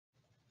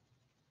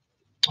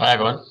Hi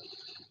everyone,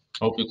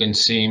 hope you can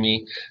see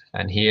me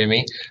and hear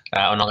me.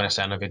 I'm not going to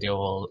send a video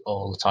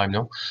all the time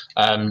now.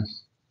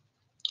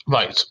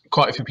 Right,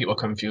 quite a few people are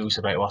confused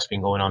about what's been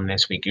going on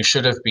this week. You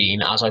should have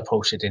been, as I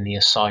posted in the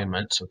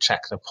assignment, so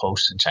check the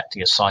post and check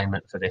the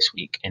assignment for this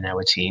week in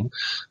our team.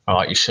 All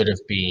right, you should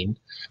have been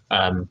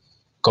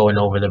going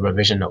over the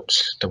revision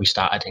notes that we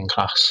started in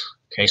class.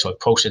 Okay, so I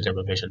posted the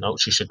revision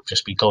notes. You should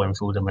just be going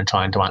through them and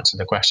trying to answer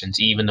the questions.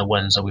 Even the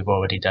ones that we've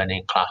already done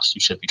in class,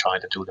 you should be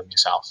trying to do them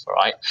yourself, all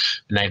right?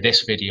 Now,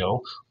 this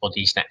video, or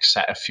these next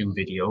set of few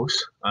videos,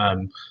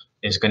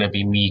 is going to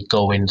be me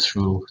going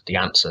through the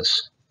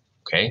answers.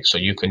 Okay, so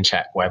you can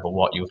check whether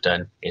what you've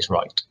done is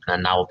right.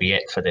 And that will be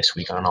it for this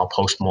week. And I'll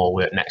post more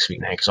work next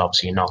week now, because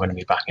obviously you're not going to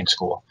be back in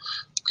school.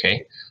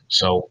 Okay,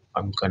 so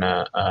I'm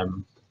gonna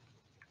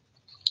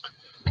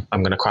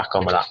crack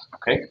on with that.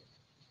 Okay.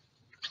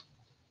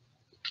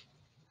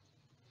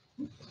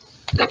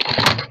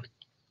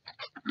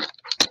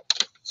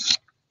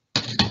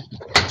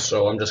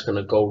 So I'm just going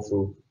to go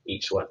through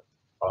each one.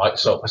 All right,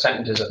 so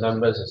percentages of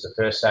numbers is the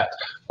first set.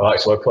 All right,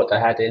 so I put the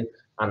heading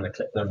and the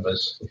clip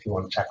numbers if you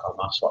want to check on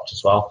that swatch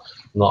as well.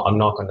 I'm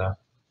not going to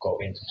go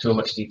into too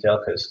much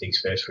detail because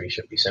these first three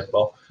should be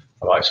simple.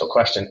 All right, so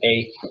question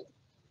A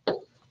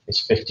is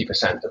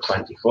 50% of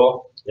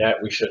 24. Yeah,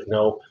 we should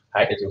know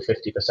how to do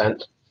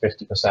 50%.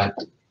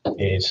 50%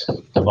 is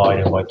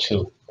divided by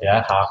 2.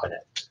 Yeah, half in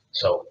it.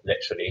 So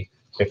literally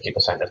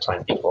 50% of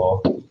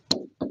 24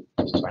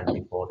 is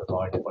 24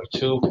 divided by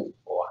 2,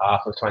 or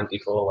half of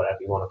 24, whatever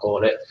you want to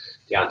call it.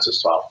 The answer is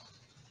 12.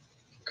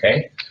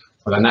 Okay,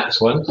 for the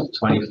next one,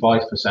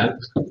 25%.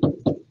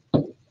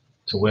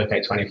 To work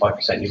out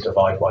 25%, you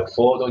divide by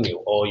 4, don't you?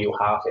 Or you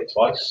half it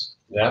twice.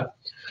 Yeah.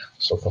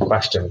 So for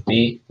question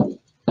B,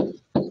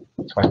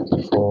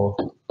 24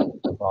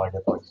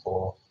 divided by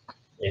 4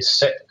 is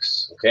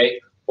 6. Okay,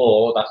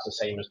 or that's the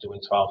same as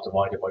doing 12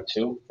 divided by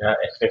 2. Yeah,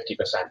 if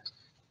 50%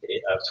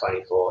 of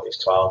 24 is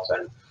 12,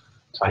 then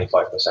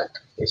 25%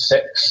 is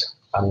 6,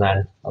 and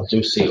then I'll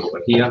do C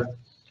over here.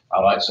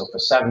 All right, so for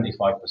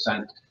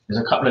 75%,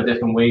 there's a couple of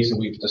different ways that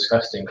we've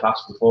discussed in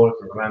class before, if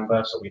you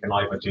remember. So we can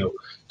either do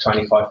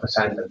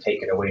 25% and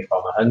take it away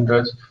from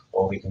 100,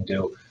 or we can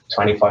do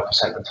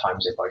 25% and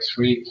times it by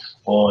 3,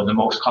 or the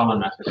most common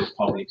method is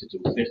probably to do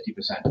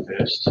 50%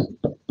 first,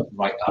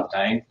 write that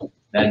down,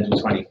 then do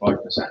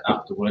 25%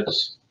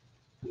 afterwards,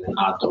 and then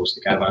add those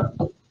together,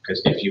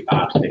 because if you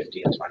add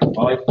 50 and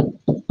 25,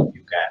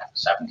 you get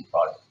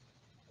 75.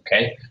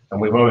 Okay,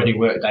 and we've already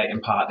worked out in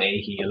part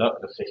A here,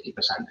 look, the 50%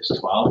 is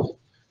 12.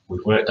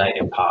 We've worked out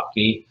in part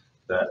B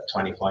that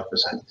 25%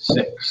 is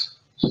 6.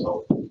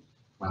 So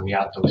when we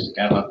add those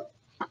together,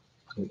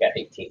 we get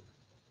 18.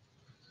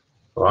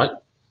 All right,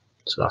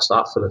 so that's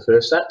that for the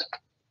first set.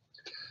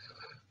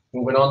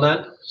 Moving on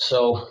then,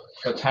 so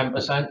for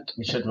 10%,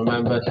 we should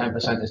remember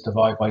 10% is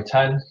divided by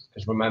 10,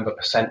 because remember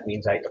percent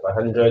means out of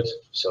 100,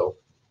 so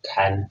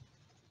 10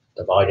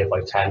 divided by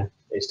 10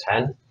 is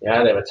 10.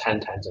 Yeah, there are 10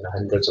 tens in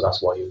 100, so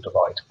that's why you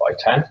divide by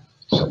 10.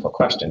 So for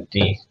question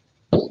D,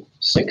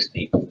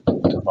 60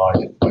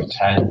 divided by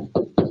 10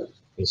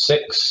 is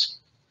 6.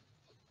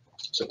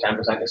 So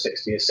 10% of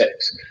 60 is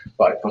 6.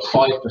 Right, for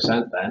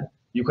 5% then,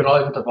 you can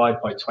either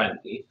divide by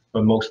 20,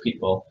 but most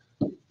people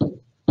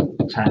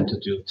tend to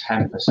do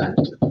 10%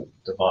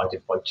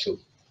 divided by 2.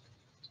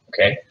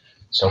 Okay,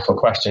 so for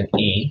question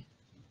E,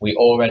 we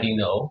already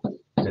know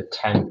that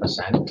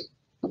 10%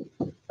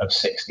 of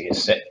 60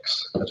 is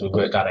 6, because we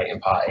worked that out in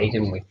part A,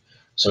 didn't we?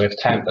 So if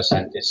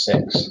 10% is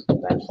 6,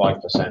 then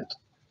 5%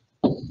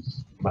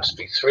 must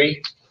be 3.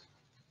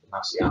 And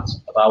that's the answer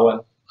for that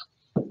one.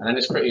 And then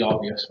it's pretty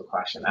obvious for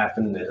question F,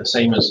 and the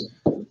same as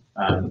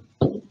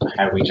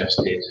how we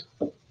just did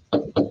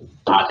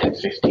adding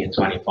 50 and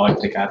 25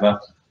 together.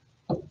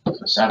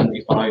 For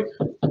 75,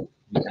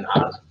 we can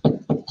add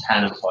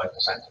 10 and 5%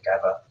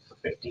 together for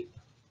 15.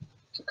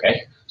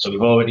 Okay, so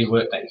we've already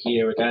worked out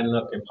here again.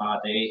 Look, in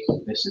part A,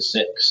 this is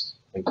 6.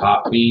 In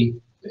part B,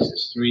 this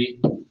is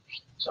 3.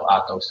 So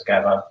add those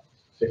together,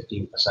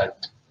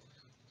 15%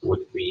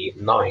 would be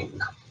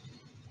 9.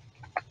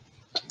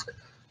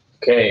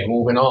 Okay,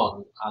 moving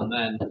on, and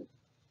then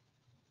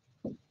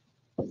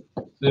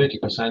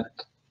 30%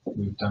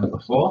 we've done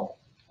before.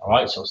 All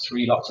right, so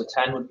 3 lots of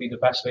 10 would be the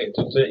best way to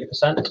do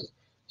 30%.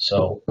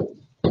 So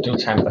do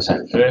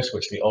 10% first,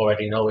 which we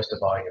already know is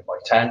divided by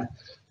 10.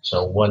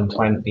 So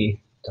 120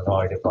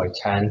 divided by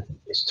 10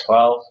 is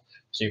 12.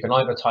 So you can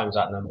either times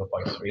that number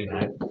by 3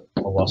 now,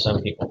 or what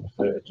some people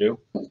prefer to do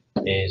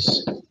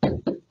is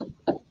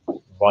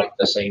write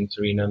the same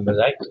 3 numbers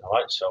out. All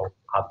right, so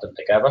add them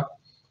together.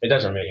 It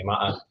doesn't really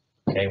matter.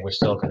 Okay, we're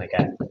still going to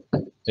get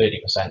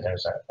 30%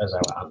 as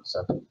our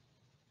answer,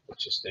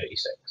 which is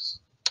 36.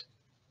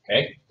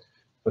 Okay,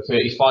 for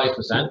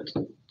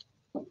 35%,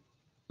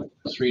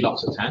 3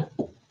 lots of 10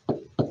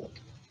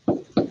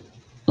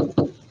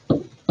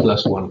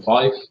 plus 1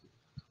 5.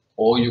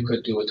 Or you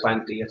could do a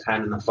 20, a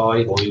 10, and a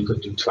 5, or you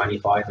could do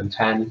 25 and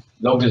 10.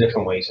 Loads of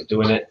different ways of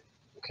doing it.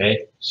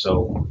 Okay,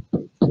 so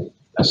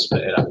let's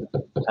split it up.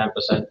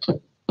 10%,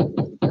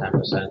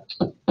 10%,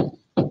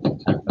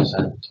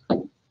 10%,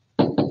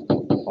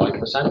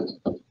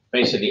 35%.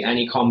 Basically,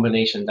 any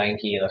combination down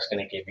here that's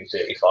going to give you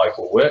 35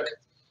 will work.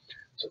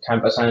 So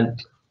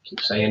 10%, keep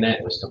saying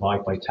it, let's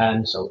divide by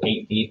 10. So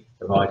 80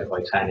 divided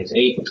by 10 is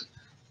 8.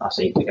 That's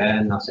 8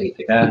 again, that's 8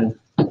 again.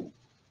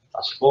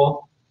 That's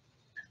 4.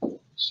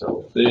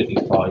 So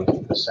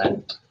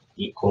 35%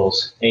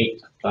 equals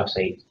 8 plus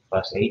 8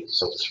 plus 8.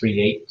 So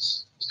 3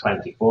 8s is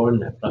 24,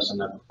 and then plus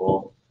another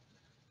 4,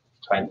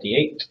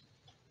 28.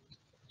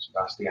 So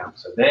that's the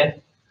answer there.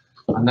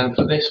 And then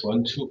for this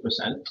one,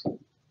 2%,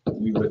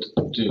 we would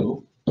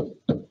do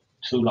 2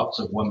 lots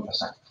of 1%.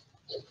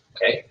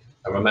 Okay,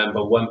 and remember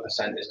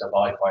 1% is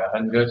divided by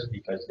 100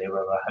 because there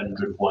were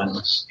 100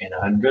 ones in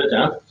 100.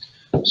 Yeah?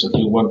 So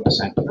do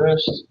 1%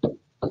 first,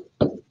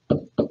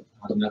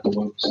 add another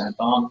 1%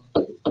 on,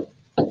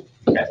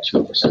 get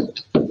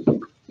 2%.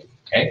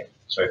 Okay,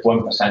 so if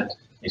 1%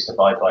 is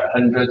divided by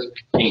 100,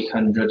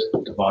 800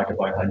 divided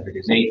by 100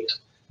 is 8,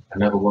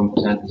 another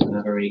 1% is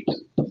another 8,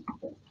 2%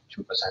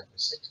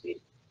 is 16.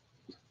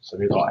 So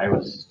we've got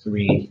our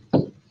 3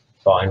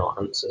 final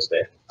answers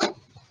there.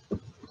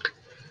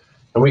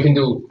 And we can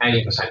do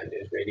any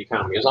percentages really,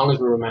 can't we? As long as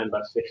we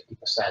remember 50%,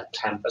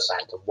 10%,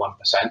 and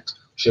 1%,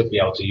 should be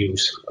able to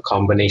use a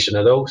combination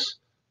of those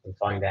and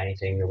find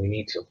anything that we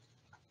need to.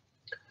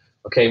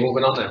 Okay,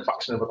 moving on then,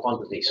 fraction of a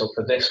quantity. So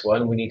for this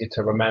one, we needed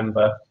to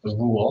remember the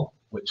rule,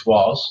 which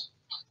was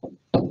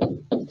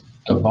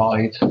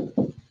divide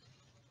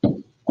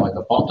by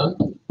the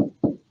bottom,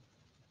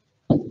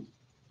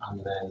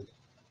 and then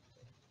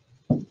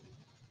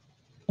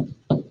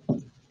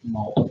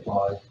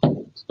multiply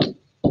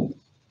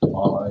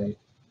by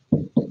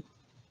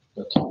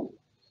the top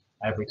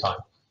every time.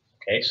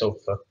 Okay, so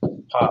for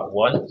part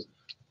 1,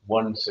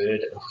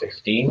 1/3 of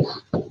 15,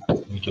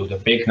 we do the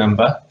big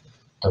number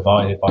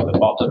divided by the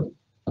bottom.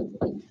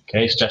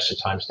 Okay, it's just a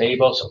times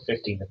table, so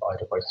 15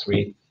 divided by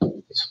 3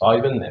 is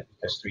 5, isn't it?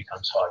 Because 3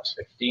 times 5 is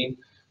 15,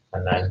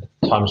 and then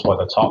times by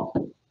the top,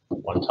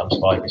 1 times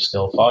 5 is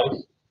still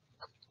 5.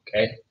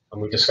 Okay,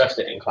 and we discussed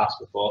it in class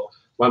before.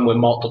 When we're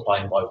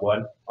multiplying by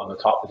 1 on the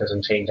top, it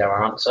doesn't change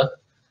our answer.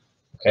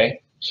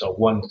 Okay, so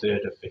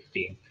 1/3 of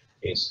 15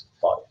 is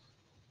 5.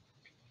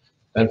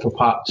 Then for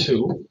part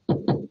 2,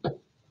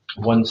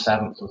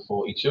 1/7 of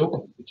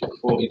 42, we do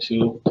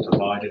 42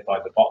 divided by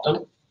the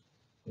bottom.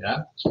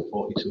 Yeah, so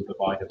 42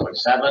 divided by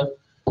 7,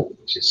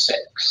 which is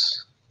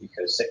 6,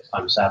 because 6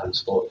 times 7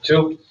 is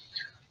 42.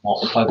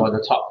 Multiply by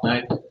the top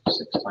now,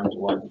 6 times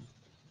 1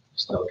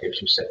 still gives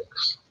you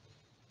 6.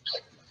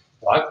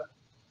 Right?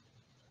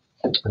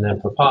 And then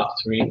for part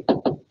 3,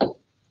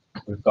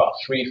 we've got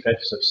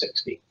 3/5 of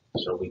 60.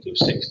 So we do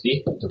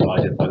 60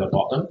 divided by the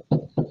bottom.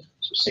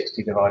 So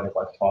 60 divided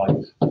by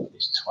 5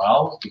 is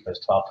 12, because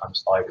 12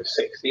 times 5 is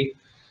 60.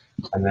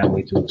 And then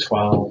we do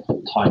 12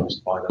 times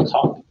by the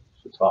top.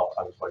 So 12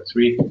 times by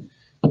 3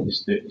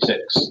 is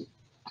 36.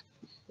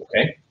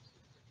 Okay?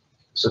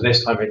 So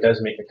this time it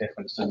does make a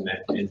difference, doesn't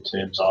it, in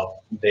terms of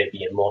there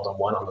being more than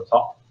 1 on the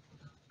top.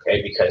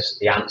 Okay, because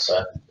the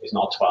answer is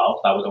not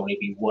 12, that would only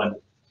be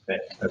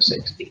 1/5 of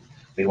 60.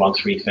 We want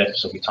 3/5,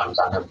 so we times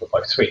that number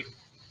by 3.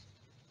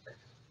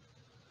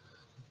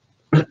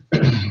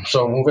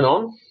 So moving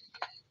on,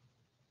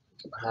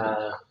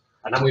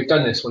 and then we've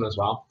done this one as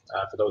well.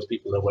 For those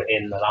people that were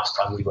in the last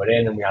time we were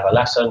in and we had a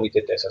lesson, we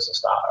did this as a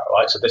starter,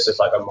 right? So this is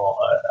like a more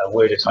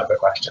worded type of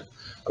question.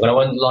 I'm going to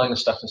underline the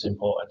stuff that's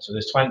important. So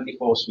there's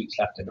 24 sweets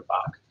left in the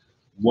bag.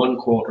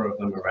 1/4 of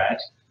them are red,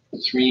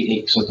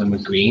 3/8 of them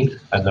are green,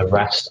 and the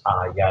rest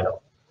are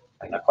yellow.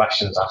 And the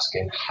question's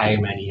asking how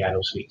many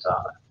yellow sweets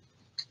are there?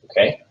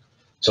 Okay,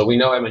 so we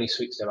know how many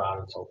sweets there are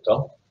in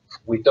total.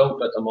 We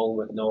don't at the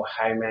moment know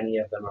how many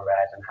of them are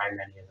red and how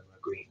many of them are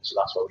green, so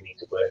that's what we need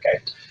to work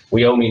out.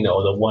 We only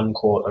know that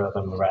 1/4 of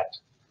them are red,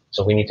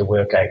 so we need to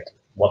work out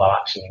what that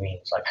actually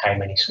means, like how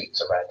many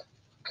sweets are red.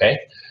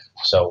 Okay,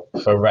 so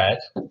for red,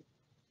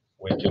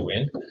 we're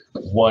doing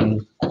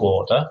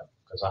 1/4,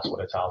 because that's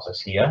what it tells us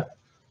here,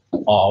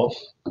 of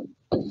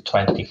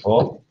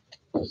 24,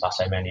 because that's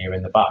how many are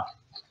in the bag.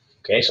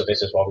 Okay, so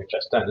this is what we've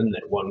just done, isn't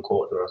it?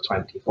 1/4 of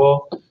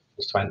 24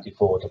 is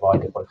 24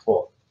 divided by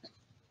 4.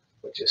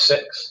 Which is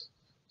 6.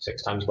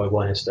 6 times by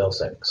 1 is still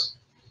 6.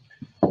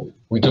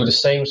 We do the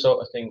same sort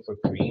of thing for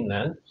green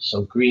then.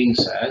 So green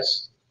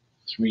says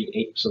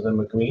 3/8 of them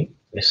are green.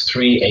 It's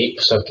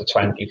 3/8 of the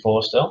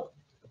 24 still.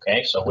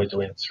 Okay, so we're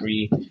doing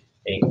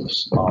 3/8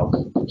 of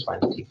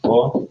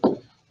 24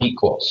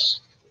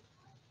 equals,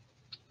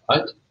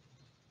 right?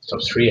 So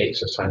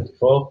 3/8 of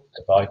 24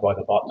 divided by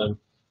the bottom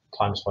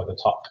times by the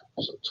top.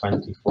 So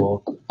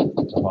 24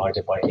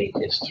 divided by 8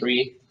 is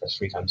 3, because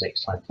 3 times 8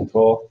 is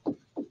 24.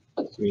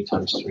 3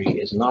 times 3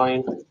 is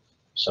 9,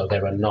 so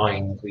there are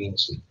 9 green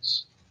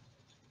sweets.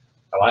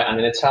 All right, and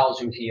then it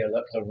tells you here,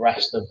 look, the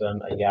rest of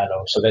them are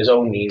yellow. So there's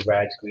only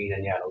red, green,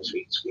 and yellow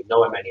sweets. We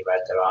know how many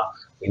red there are,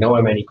 we know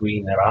how many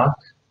green there are,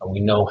 and we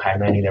know how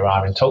many there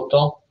are in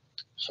total.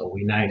 So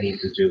we now need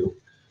to do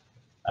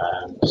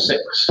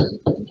 6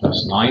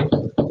 plus 9,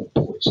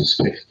 which is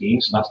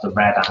 15. So that's the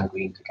red and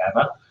green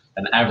together.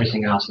 And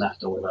everything else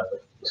left over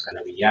is going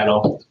to be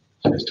yellow.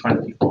 So there's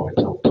 24 in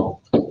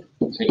total.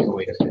 Take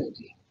away the 15.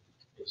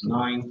 is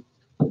 9.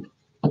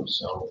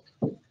 So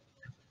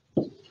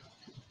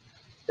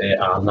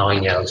there are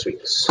 9 yellow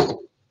sweets.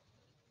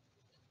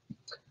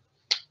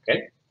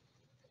 Okay.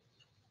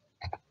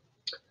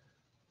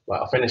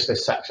 Well, I'll finish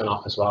this section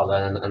off as well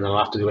then, and I'll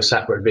have to do a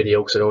separate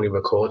video because it only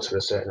records for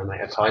a certain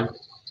amount of time.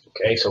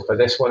 Okay, so for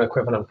this one,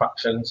 equivalent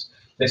fractions,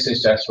 this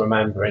is just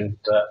remembering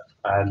that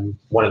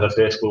one of the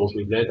first rules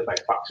we've learned about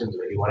fractions,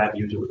 really, whatever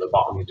you do at the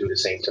bottom, you do the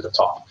same to the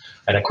top.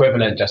 And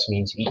equivalent just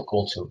means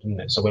equal to, doesn't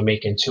it? So we're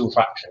making two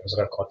fractions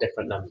that have got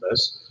different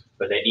numbers,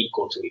 but they're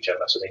equal to each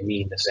other, so they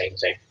mean the same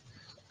thing.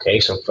 Okay,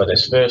 so for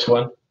this first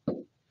one,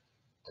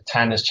 the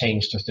 10 has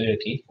changed to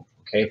 30,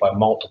 okay, by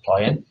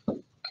multiplying.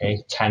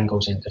 Okay, 10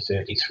 goes into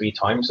 33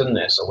 times, doesn't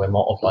it? So we're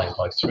multiplying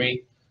by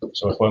 3.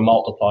 So if we're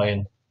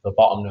multiplying the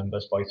bottom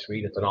numbers by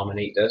 3, the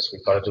denominators,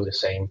 we've got to do the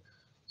same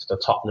to the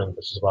top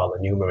numbers as well, the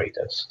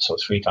numerators. So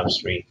 3 times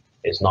 3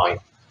 is 9. And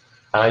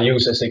I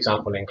use this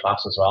example in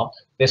class as well.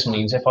 This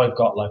means if I've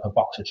got like a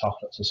box of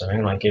chocolates or something,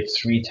 and I give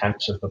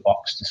 3/10 of the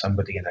box to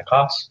somebody in the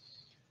class,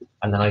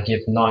 and then I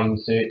give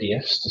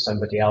 9/30 to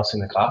somebody else in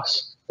the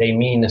class, they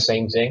mean the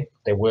same thing.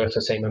 They're worth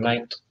the same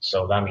amount.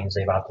 So that means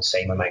they've had the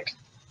same amount.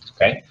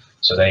 Okay.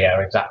 So they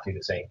are exactly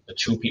the same. The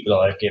two people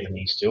that I've given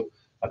these to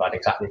have had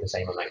exactly the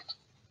same amount.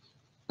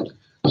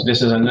 So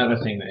this is another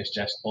thing that is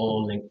just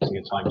all linked to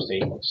your times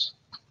tables.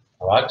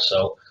 All right,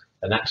 so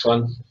the next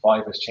one,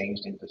 5 has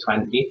changed into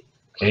 20.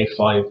 Okay,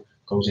 5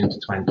 goes into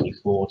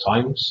 24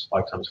 times.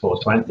 5 times 4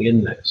 is 20,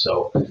 isn't it?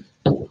 So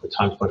if we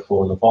times by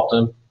 4 on the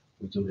bottom,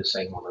 we do the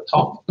same on the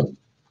top.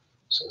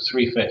 So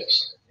 3/5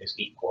 is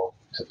equal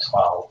to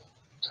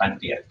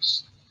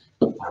 12/20.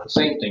 And the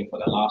same thing for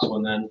the last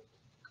one then.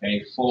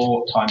 Okay,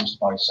 4 times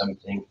by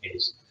something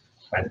is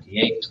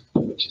 28,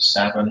 which is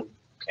 7.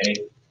 Okay,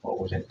 4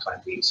 goes into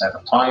 28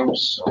 7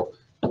 times. So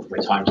if we're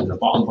timesing the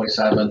bottom by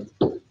 7,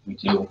 we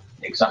do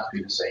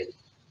exactly the same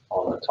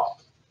on the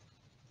top.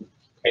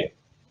 Okay.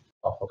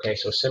 Okay,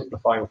 so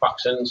simplifying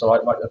fractions. So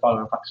I write the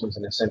following fractions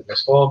in the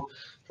simplest form.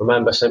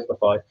 Remember,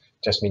 simplify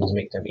just means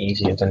make them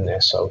easier than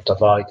this. So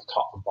divide the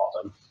top and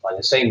bottom by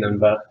the same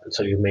number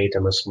until you've made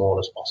them as small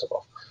as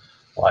possible.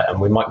 Right,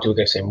 and we might do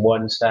this in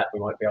one step, we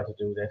might be able to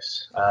do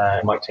this.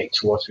 It might take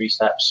 2 or 3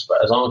 steps,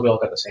 but as long as we all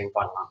get the same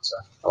final answer.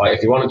 All right,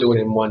 if you want to do it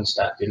in one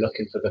step, you're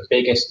looking for the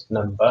biggest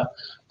number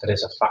that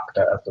is a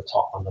factor of the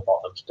top and the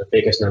bottom. So the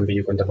biggest number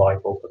you can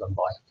divide both of them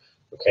by.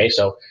 Okay,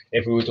 so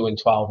if we were doing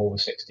 12 over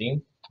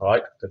 16, all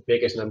right, the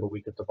biggest number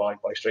we could divide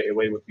by straight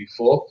away would be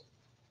 4.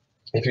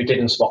 If you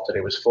didn't spot that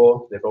it was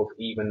 4, they're both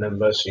even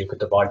numbers, so you could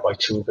divide by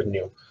 2, couldn't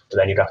you? But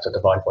then you'd have to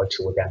divide by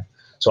 2 again.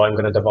 So I'm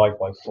going to divide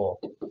by 4.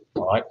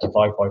 All right,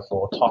 divide by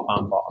 4, top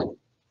and bottom.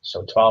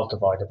 So 12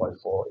 divided by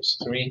 4 is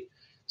 3.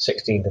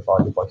 16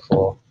 divided by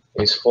 4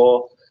 is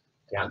 4.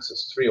 The answer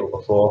is 3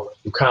 over 4.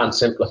 You can't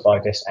simplify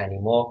this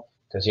anymore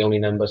because the only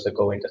numbers that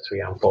go into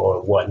 3 and 4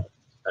 are 1.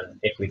 And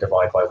if we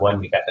divide by 1,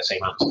 we get the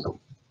same answer.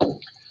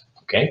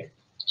 Okay,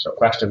 so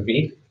question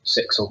B,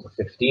 6 over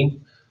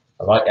 15.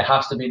 All right, it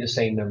has to be the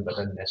same number,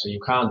 doesn't it? So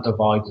you can't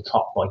divide the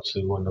top by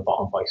 2 and the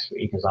bottom by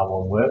 3 because that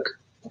won't work.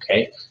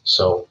 Okay,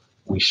 so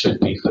we should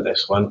be, for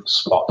this one,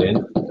 spot in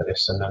that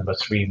it's the number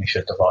 3 we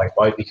should divide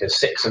by because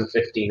 6 and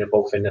 15 are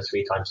both in the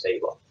 3 times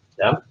table.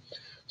 Yeah,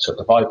 so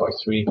divide by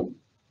 3,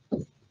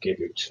 give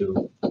you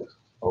 2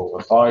 over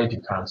 5.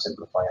 You can't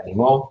simplify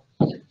anymore.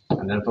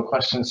 And then for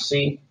question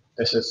C,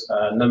 this is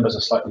numbers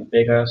are slightly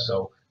bigger,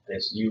 so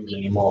there's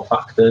usually more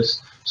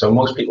factors. So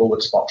most people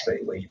would spot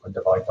straight away. You can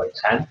divide by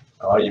 10.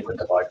 All right, you can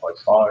divide by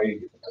 5.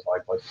 You can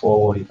divide by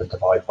 4. You can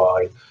divide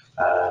by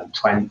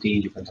 20.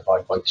 You can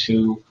divide by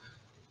 2.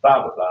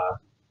 Blah, blah, blah.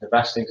 The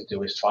best thing to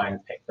do is try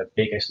and pick the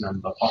biggest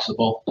number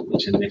possible,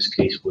 which in this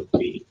case would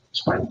be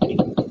 20.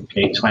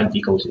 Okay,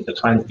 20 goes into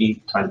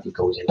 20, 20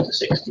 goes into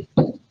 60.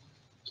 So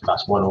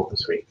that's 1 over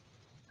 3.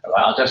 All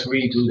right, I'll just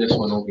redo this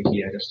one over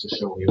here just to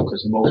show you,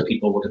 because most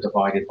people would have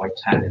divided by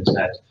 10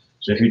 instead.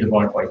 So if you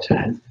divide by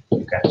 10,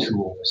 you get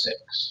 2 over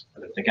 6.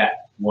 And if they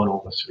get 1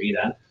 over 3,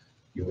 then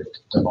you would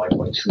divide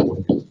by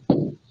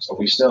 2. So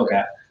we still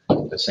get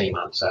the same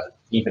answer,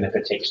 even if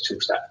it takes 2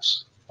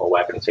 steps, or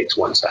whether it takes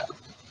 1 step.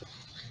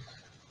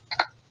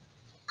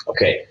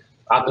 Okay,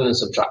 adding and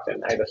subtracting.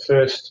 Now the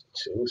first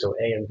 2, so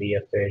A and B,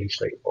 are fairly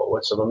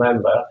straightforward. So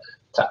remember,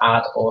 to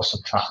add or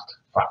subtract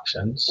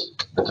fractions,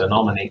 the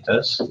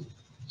denominators,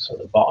 so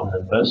the bottom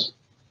numbers,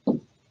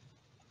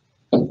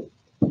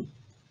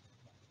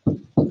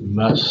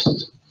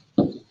 must,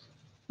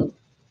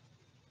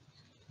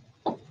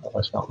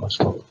 that's not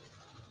must,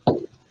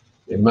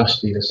 it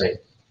must be the same.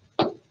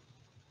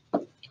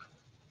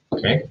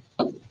 Okay,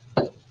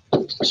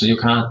 so you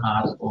can't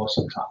add or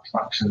subtract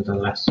fractions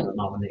unless the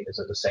denominators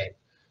are the same.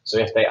 So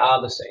if they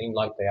are the same,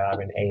 like they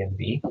are in A and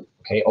B,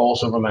 okay,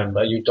 also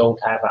remember, you don't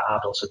ever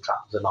add or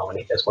subtract the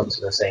denominators. Once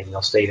they're the same,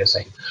 they'll stay the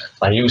same.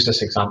 I use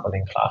this example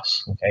in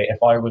class, okay,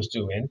 if I was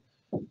doing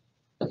 2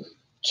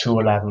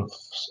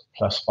 11ths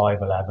plus 5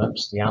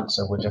 11ths, the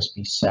answer would just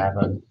be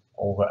 7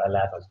 over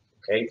 11,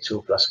 okay,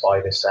 2 plus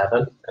 5 is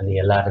 7, and the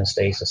 11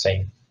 stays the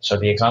same. So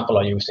the example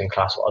I used in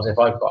class was, if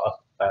I've got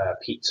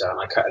pizza and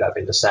I cut it up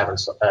into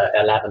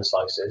 11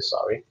 slices,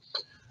 sorry.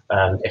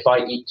 If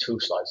I eat 2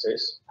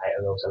 slices out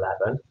of those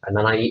 11, and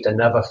then I eat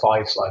another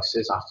 5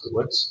 slices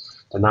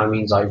afterwards, then that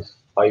means I've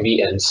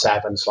eaten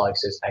 7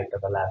 slices out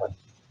of 11.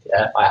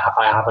 Yeah,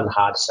 I haven't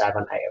had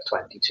 7 out of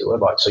 22,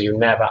 right? So you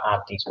never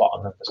add these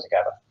bottom numbers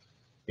together.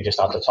 You just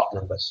add the top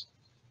numbers.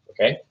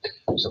 Okay,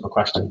 so for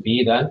question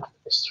B then,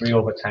 it's 3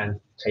 over 10,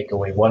 take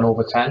away 1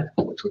 over 10,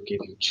 which would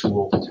give you 2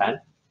 over 10.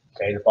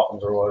 Okay, the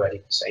bottoms are already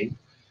the same.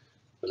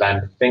 But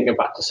then thinking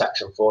back to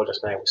section 4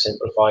 just now, we're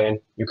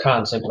simplifying. You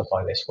can't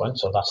simplify this one,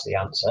 so that's the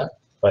answer.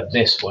 But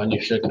this one,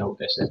 you should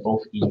notice they're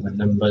both even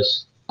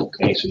numbers.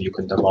 Okay, so you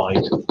can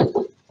divide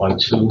by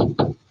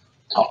 2,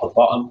 top and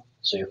bottom.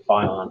 So your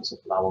final answer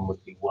for that one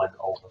would be 1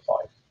 over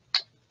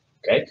 5.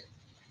 Okay,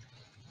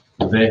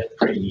 they're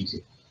pretty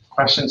easy.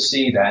 Question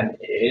C then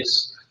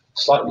is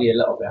slightly a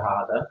little bit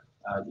harder.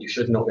 You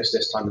should notice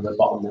this time the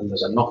bottom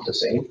numbers are not the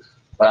same,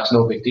 but that's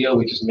no big deal.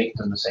 We just make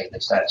them the same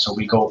instead. So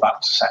we go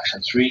back to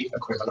section 3,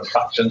 equivalent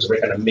fractions.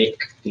 We're going to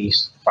make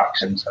these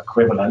fractions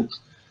equivalent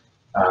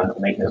and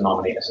make the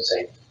denominators the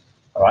same.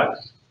 All right.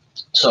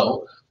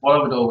 So what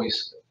I would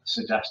always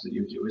suggest that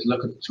you do is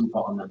look at the 2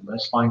 bottom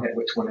numbers, find out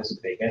which one is the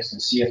biggest,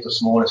 and see if the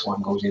smallest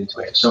one goes into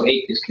it. So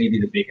 8 is clearly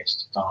the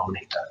biggest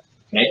denominator.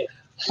 Okay.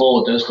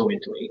 4 does go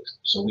into 8,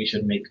 so we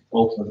should make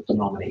both of the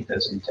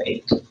denominators into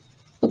 8.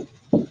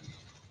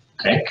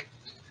 Okay,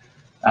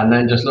 and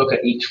then just look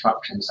at each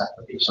fraction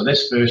separately. So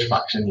this first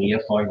fraction here,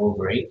 5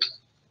 over 8,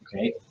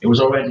 okay, it was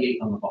already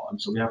 8 on the bottom,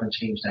 so we haven't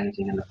changed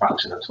anything in the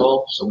fraction at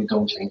all, so we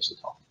don't change the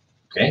top.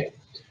 Okay,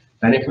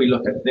 then if we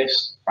look at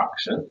this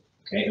fraction,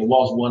 okay, it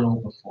was 1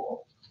 over 4,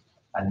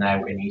 and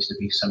now it needs to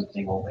be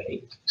something over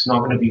 8. It's not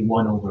going to be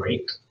 1 over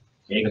 8,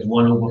 okay, because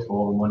 1 over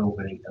 4 and 1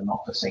 over 8 are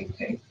not the same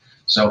thing.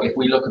 So if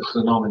we look at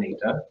the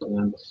denominator, the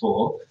number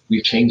 4,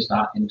 we've changed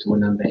that into a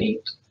number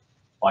 8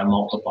 by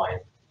multiplying.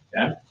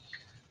 Yeah?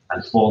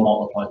 And 4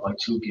 multiplied by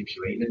 2 gives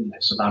you 8, isn't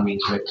it? So that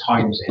means we're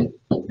timesing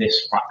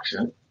this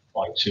fraction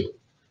by 2.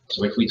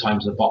 So if we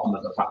times the bottom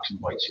of the fraction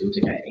by 2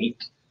 to get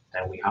 8,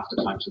 then we have to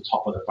times the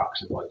top of the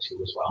fraction by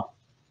 2 as well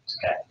to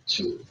get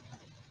 2.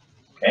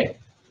 Okay?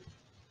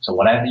 So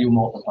whatever you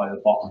multiply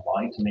the bottom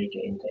by to make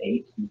it into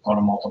 8, you've got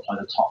to multiply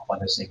the top by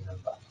the same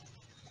number.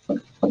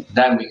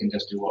 Then we can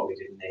just do what we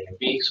did in A and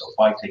B. So if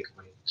I take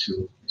away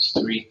 2 is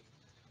 3,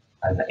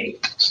 and the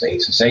 8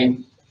 stays the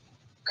same.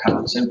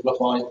 Can't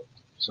simplify,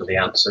 so the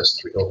answer is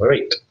 3 over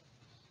 8.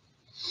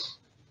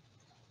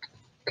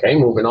 Okay,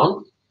 moving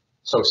on.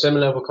 So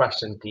similar with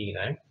question D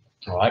now.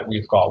 All right,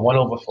 we've got 1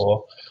 over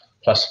 4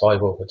 plus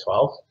 5 over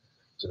 12.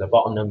 So the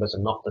bottom numbers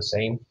are not the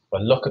same,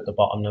 but look at the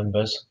bottom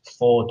numbers.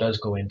 4 does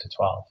go into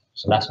 12.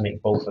 So let's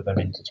make both of them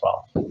into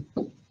 12.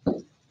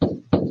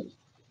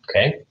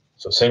 Okay,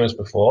 so same as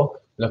before.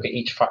 Look at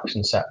each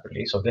fraction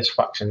separately. So this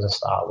fraction to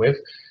start with,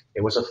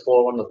 it was a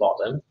 4 on the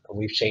bottom, and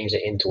we've changed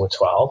it into a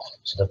 12.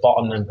 So the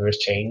bottom number has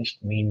changed,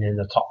 meaning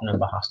the top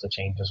number has to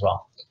change as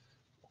well.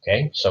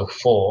 Okay, so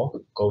 4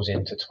 goes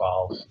into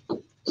 12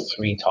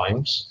 3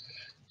 times.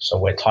 So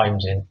we're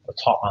timesing the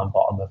top and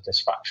bottom of this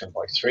fraction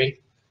by 3.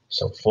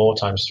 So 4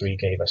 times 3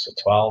 gave us a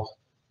 12.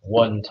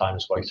 1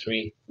 times by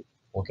 3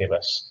 will give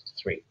us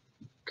 3.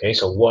 Okay,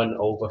 so 1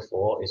 over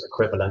 4 is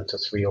equivalent to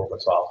 3 over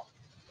 12.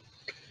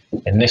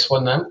 In this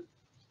one then,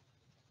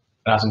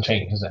 it hasn't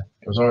changed, is it?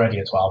 It was already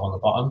a 12 on the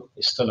bottom.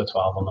 It's still a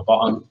 12 on the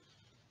bottom,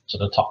 so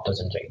the top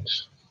doesn't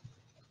change.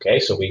 Okay,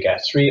 so we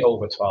get 3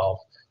 over 12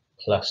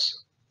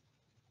 plus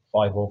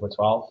 5 over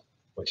 12,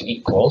 which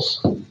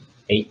equals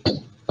 8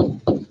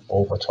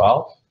 over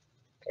 12.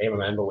 Okay,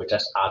 remember we're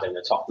just adding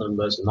the top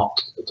numbers,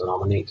 not the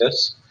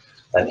denominators.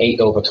 Then 8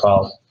 over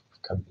 12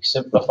 can be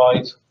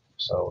simplified,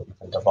 so you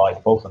can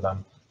divide both of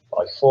them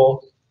by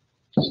 4.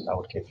 So that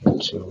would give you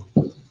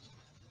 2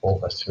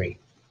 over 3.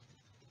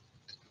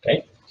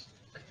 Okay.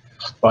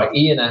 Right,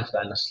 E and F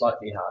then are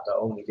slightly harder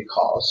only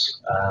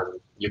because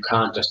you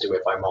can't just do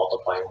it by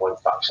multiplying one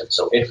fraction.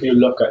 So if you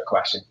look at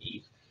question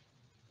E,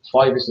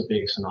 5 is the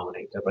biggest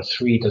denominator, but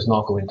 3 does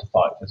not go into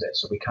 5, does it?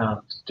 So we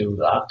can't do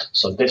that.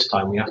 So this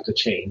time we have to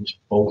change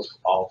both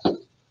of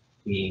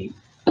the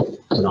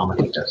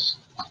denominators.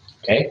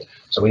 Okay,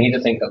 so we need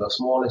to think of the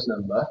smallest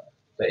number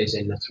that is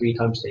in the 3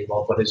 times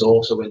table, but is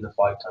also in the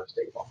 5 times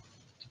table.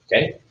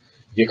 Okay,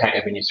 if you count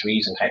up in your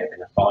 3s and count up in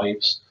the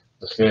 5s,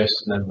 the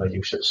first number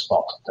you should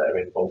spot that are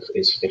in both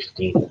is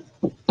 15.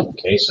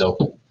 Okay, so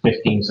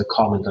 15 is a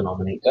common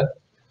denominator,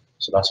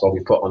 so that's what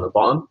we put on the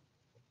bottom.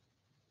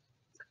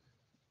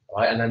 All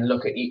right, and then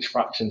look at each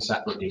fraction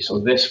separately. So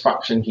this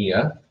fraction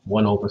here,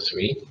 1 over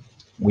 3,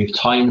 we've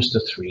times the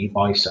 3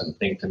 by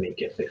something to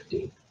make it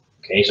 15.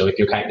 Okay, so if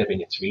you count up in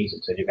your 3s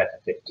until you get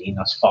to 15,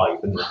 that's 5,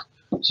 isn't it?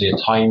 So you're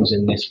times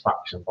in this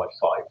fraction by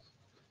 5.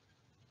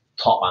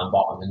 Top and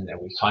bottom in there.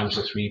 We times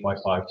the 3 by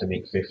 5 to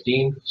make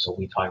 15, so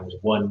we times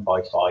 1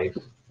 by 5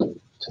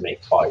 to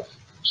make 5.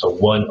 So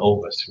 1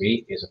 over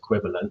 3 is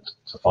equivalent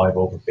to 5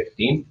 over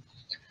 15.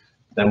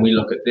 Then we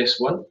look at this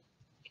one.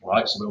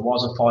 Right, so there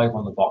was a 5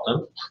 on the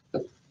bottom,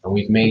 and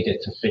we've made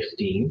it to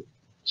 15.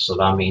 So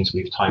that means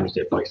we've times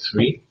it by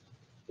 3,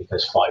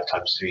 because 5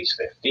 times 3 is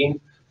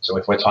 15. So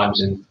if we're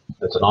timesing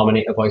the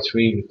denominator by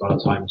 3, we've got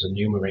to times the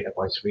numerator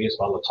by 3 as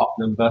well, the top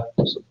number.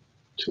 So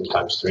 2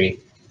 times 3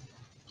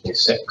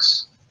 is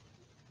 6.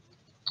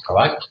 All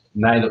right,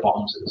 now the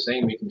bottoms are the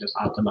same. We can just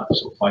add them up.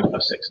 So 5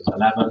 plus 6 is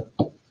 11,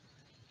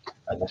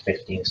 and the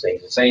 15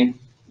 stays the same.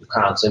 You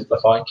can't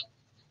simplify.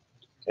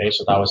 Okay,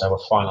 so that was our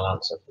final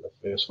answer for the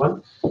first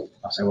one.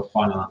 That's our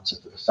final answer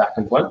for the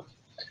second one.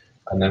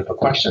 And then for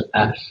question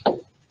F,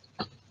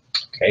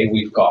 okay,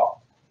 we've got,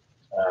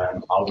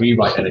 I'll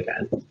rewrite it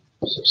again.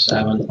 So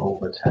 7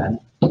 over 10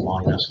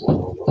 minus 1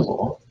 over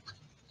 4.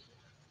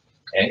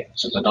 Okay,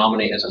 so the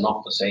denominators are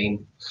not the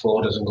same.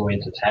 4 doesn't go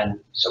into 10,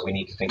 so we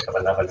need to think of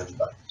another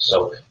number.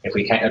 So if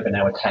we count up in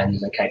our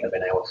 10s and count up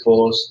in our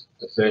 4s,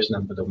 the first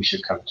number that we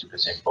should come to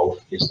that's in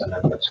both is the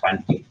number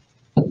 20.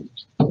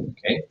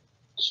 Okay,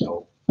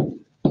 so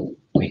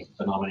the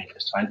denominator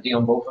is 20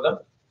 on both of them.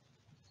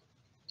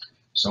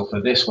 So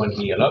for this one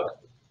here, look,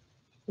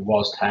 it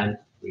was 10,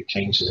 we've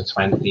changed it to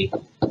 20,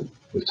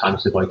 we've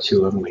times it by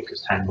 2 of them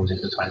because 10 goes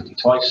into 20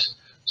 twice.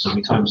 So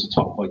we times the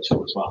top by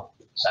 2 as well.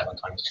 7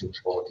 times 2 is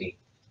 14.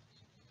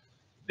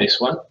 This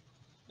one,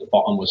 the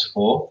bottom was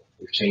 4,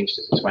 we've changed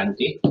it to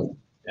 20,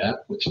 yeah,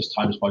 which is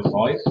times by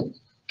 5.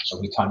 So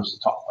we times the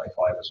top by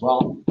 5 as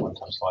well. 1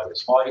 times 5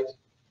 is 5.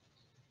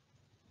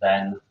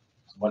 Then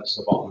once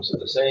the bottoms are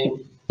the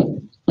same,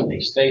 they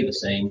stay the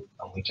same,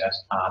 and we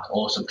just add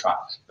or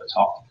subtract the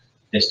top.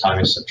 This time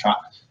is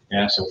subtract,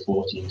 yeah, so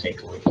 14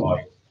 take away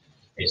 5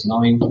 is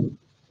 9.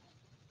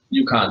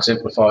 You can't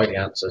simplify, the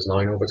answer is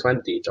 9 over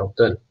 20, job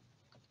done.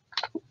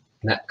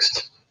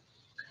 Next.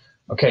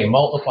 Okay,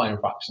 multiplying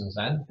fractions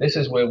then. This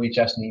is where we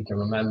just need to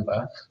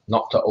remember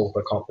not to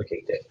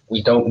overcomplicate it.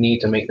 We don't need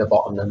to make the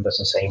bottom numbers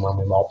the same when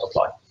we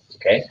multiply,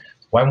 okay?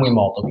 When we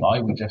multiply,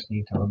 we just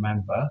need to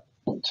remember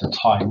to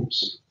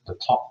times the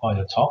top by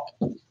the top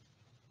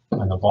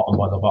and the bottom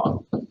by the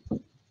bottom.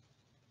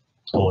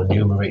 Or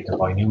numerator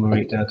by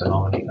numerator,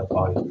 denominator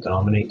by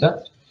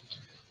denominator.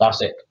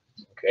 That's it,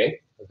 okay?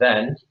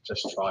 Then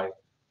just try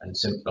and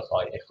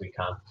simplify if we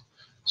can.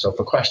 So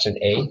for question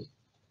A,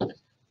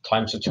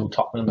 times the two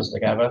top numbers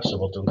together, so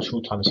we'll do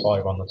 2 times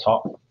 5 on the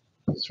top,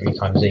 3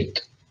 times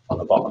 8 on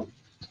the bottom.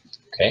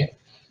 Okay,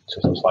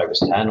 2 times 5 is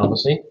 10,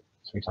 obviously.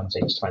 3 times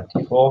 8 is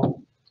 24.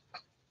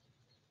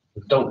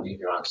 Don't leave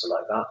your answer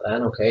like that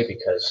then, okay,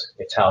 because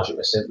it tells you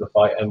to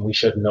simplify, and we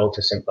should know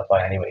to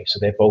simplify anyway. So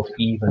they're both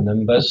even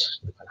numbers,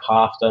 you can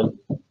half them.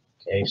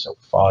 Okay, so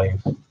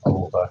 5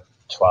 over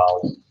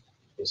 12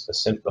 is the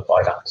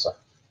simplified answer.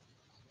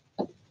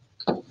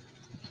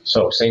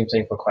 So same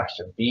thing for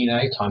question B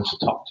now, times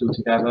the top two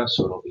together,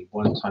 so it'll be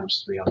 1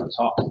 times 3 on the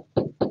top,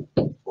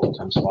 4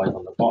 times 5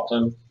 on the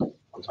bottom,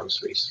 1 times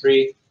 3 is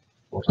 3,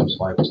 4 times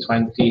 5 is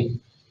 20.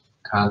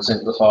 Can't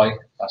simplify,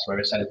 that's where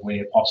it says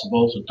where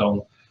possible, so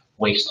don't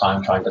waste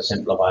time trying to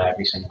simplify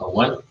every single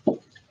one.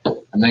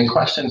 And then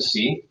question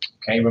C,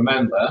 okay,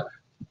 remember,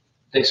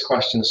 this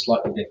question is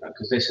slightly different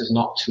because this is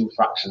not 2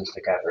 fractions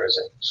together, is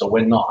it? So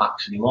we're not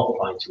actually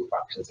multiplying 2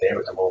 fractions there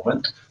at the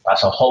moment.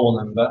 That's a whole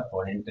number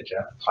or an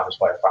integer times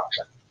by a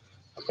fraction.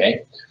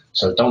 Okay,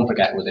 so don't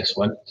forget with this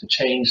one, to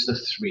change the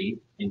 3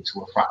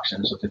 into a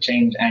fraction, so to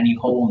change any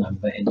whole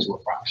number into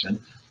a fraction,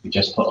 we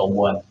just put a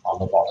 1 on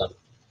the bottom.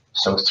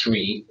 So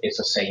 3 is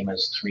the same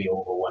as 3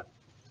 over 1.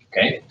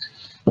 Okay,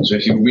 so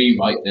if you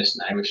rewrite this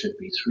now, it should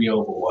be 3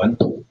 over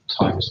 1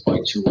 times by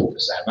 2 over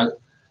 7.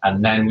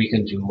 And then we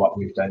can do what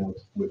we've done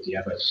with the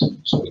others.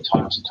 So we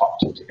times the top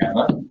 2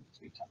 together,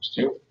 3 times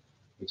 2.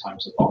 We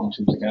times the bottom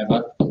 2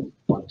 together,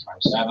 1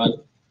 times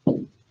 7.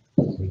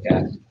 We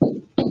get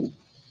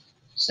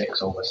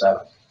 6 over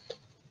 7.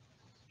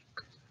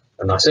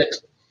 And that's it.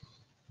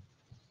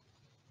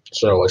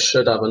 So I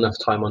should have enough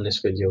time on this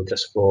video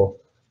just for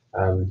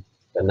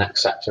the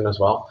next section as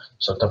well.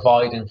 So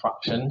dividing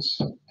fractions,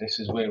 this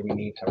is where we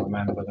need to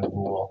remember the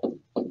rule.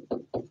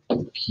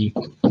 Keep,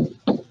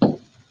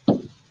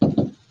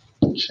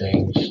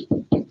 change,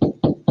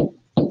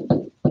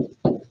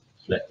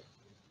 flip.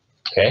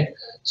 Okay,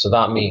 so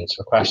that means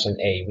for question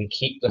A, we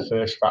keep the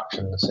first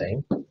fraction the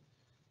same.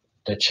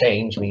 The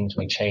change means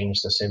we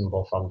change the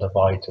symbol from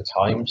divide to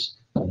times,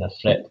 and the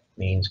flip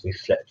means we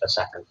flip the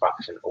second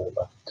fraction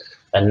over.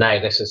 And now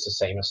this is the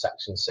same as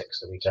section 6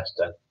 that we just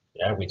done.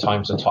 Yeah, we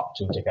times the top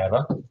 2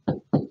 together,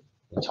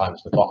 we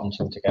times the bottom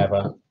 2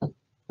 together,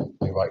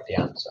 we write the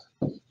answer.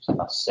 So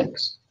that's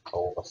 6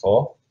 over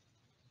 4.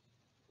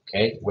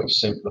 Okay, which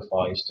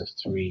simplifies to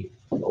 3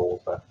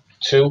 over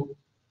 2,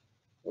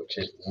 which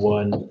is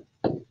 1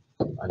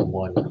 and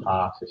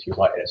 1/2 if you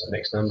write it as a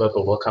mixed number,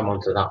 but we'll come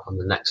on to that on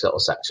the next little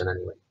section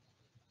anyway.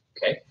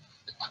 Okay,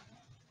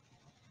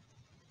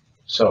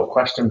 so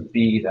question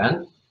B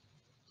then,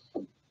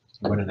 I'm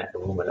running out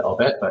of room a little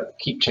bit, but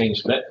keep,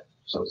 change, flip.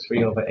 So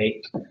 3 over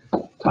 8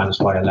 times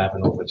by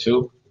 11 over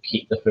 2,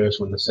 keep the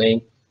first one the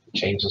same,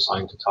 change the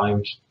sign to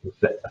times, we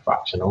flip the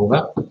fraction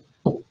over,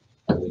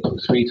 and we do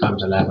 3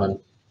 times 11,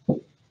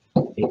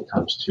 8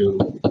 times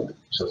 2,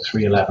 so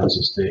 3 11s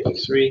is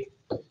 33,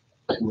 2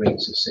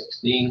 8s is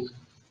 16.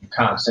 You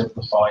can't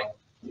simplify,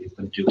 you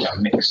can do a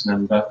mixed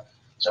number,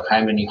 So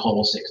how many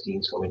whole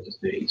 16s go into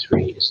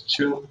 33 is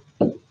 2,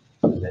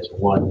 and there's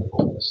 1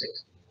 over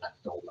 16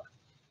 left over.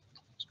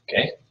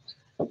 Okay,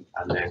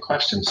 and then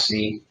question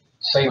C,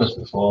 same as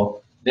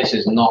before, this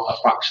is not a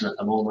fraction at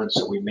the moment,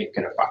 so we make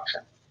it a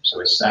fraction.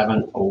 So it's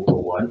 7 over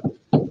 1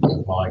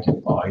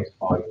 divided by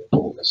 5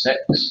 over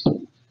 6.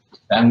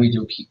 Then we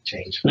do keep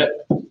change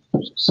flip,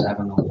 so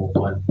 7 over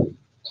 1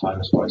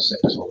 times by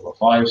 6 over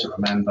 5. So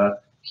remember,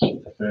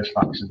 keep the first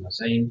fraction the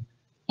same,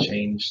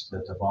 change the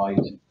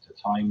divide to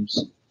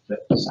times,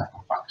 flip the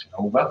second fraction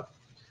over.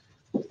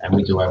 And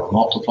we do our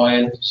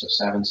multiplying, so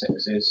 7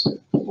 sixes,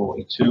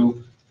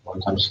 42,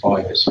 1 times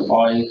 5 is 5.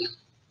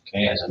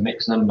 Okay, as a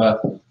mixed number,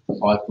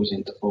 5 goes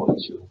into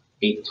 42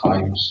 8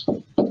 times,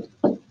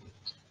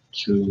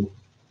 2,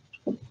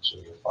 so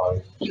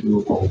 5,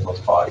 2 over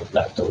 5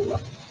 left over.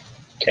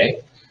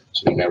 Okay,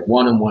 so we get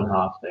 1 and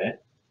 1/2 there,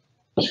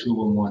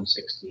 2 and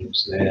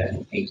 1/16 there,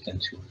 and 8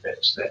 and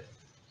 2/5 there.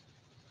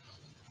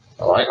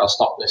 All right, I'll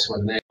stop this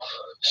one there.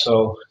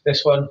 So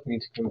this one, we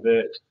need to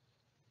convert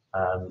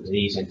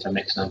these into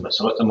mixed numbers.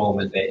 So at the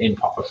moment, they're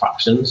improper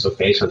fractions.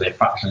 Okay, so they're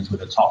fractions where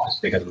the top is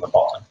bigger than the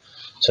bottom.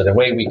 So the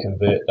way we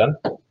convert them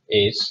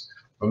is,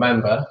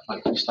 remember,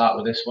 like we start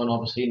with this one,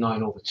 obviously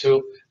 9 over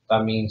 2.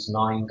 That means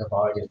 9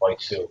 divided by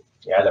 2.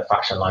 Yeah, the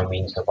fraction line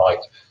means divide.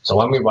 So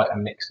when we write a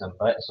mixed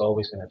number, it's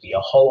always going to be a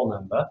whole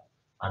number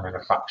and then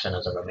a fraction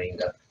as a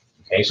remainder.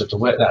 Okay, so to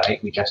work that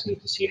out, we just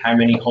need to see how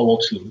many whole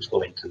 2's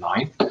go into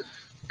 9.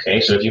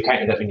 Okay, so if you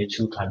count it up in your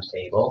 2 times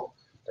table,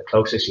 the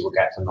closest you will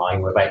get to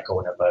 9 without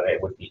going above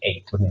it would be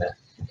 8, wouldn't it?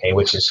 Okay,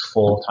 which is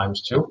 4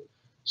 times 2.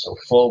 So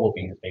 4 will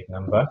be the big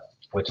number.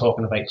 We're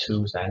talking about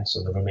 2's then,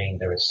 so the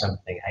remainder is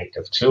something out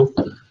of 2,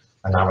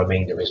 and our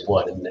remainder is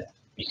 1, isn't it?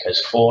 Because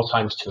 4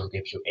 times 2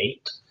 gives you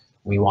 8.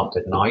 We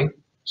wanted 9,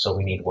 so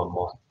we need 1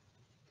 more.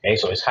 Okay,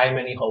 so it's how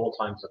many whole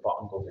times the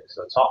bottom goes into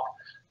the top,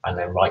 and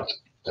then write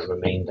the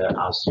remainder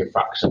as your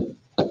fraction.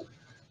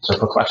 So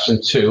for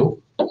question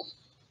 2,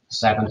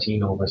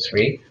 17 over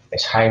 3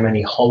 is how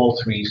many whole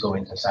 3's go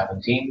into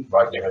 17,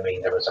 write your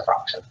remainder as a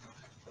fraction.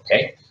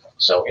 Okay,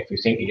 so if you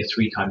think of your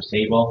 3 times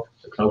table,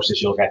 the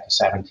closest you'll get to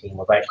 17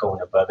 without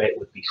going above it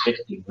would be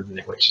 15, wouldn't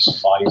it, which is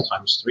 5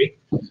 times 3.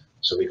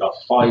 So we got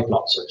 5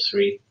 lots of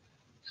 3.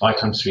 5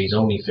 times 3 is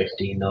only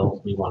 15, though.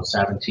 We want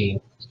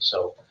 17,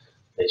 so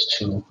there's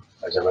 2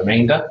 as a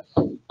remainder.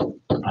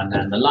 And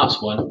then the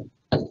last one,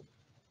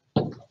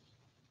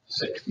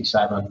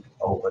 67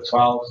 over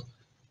 12.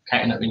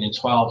 Counting up in your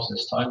 12s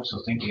this time, so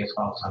think of your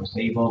 12 times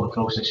table. The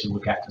closest you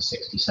would get to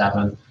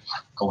 67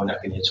 going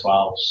up in your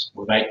 12s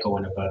without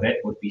going above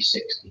it would be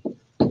 60.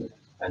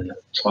 And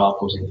 12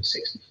 goes into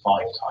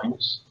 65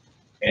 times.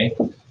 Okay,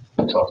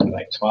 we're talking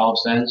about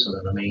 12s then, so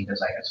the remainder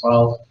is out of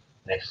 12.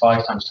 And then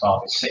 5 times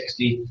 12 is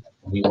 60,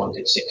 and we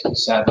wanted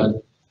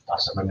 67.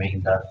 That's a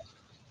remainder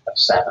of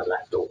 7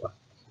 left over.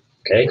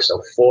 Okay,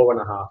 so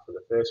 4.5 for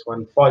the first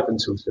one, 5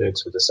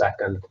 2/3 for the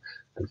second,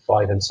 and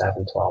 5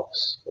 7/12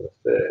 for the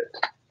third.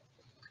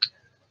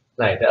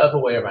 Now, the other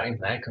way around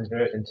now,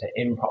 convert into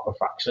improper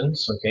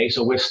fractions. Okay,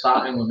 so we're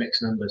starting with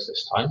mixed numbers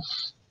this time.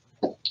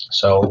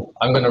 So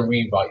I'm going to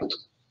rewrite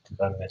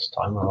them this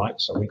time, all right?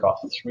 So we got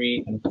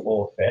 3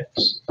 4/5.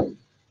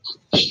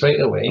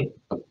 Straight away,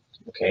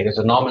 okay, the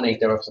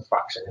denominator of the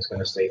fraction is going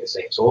to stay the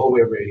same. So all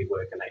we're really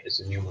working at is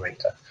the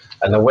numerator.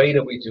 And the way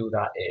that we do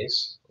that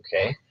is,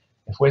 okay,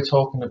 if we're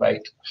talking about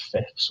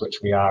fifths,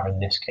 which we are in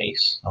this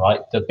case, all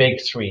right, the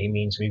big 3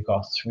 means we've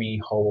got 3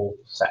 whole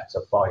sets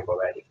of 5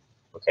 already.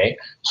 Okay,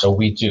 so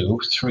we do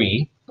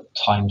 3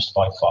 times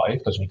by 5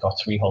 because we've got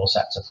 3 whole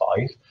sets of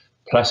 5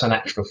 plus an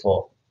extra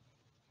 4.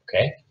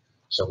 Okay,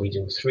 so we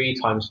do 3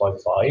 times by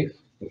 5,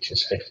 which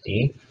is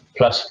 15,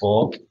 plus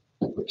 4,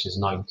 which is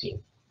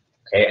 19.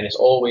 Okay, and it's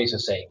always the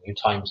same. You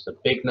times the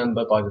big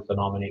number by the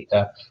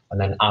denominator and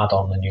then add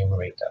on the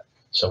numerator.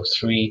 So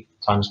 3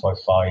 times by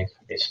 5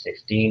 is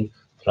 15,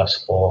 plus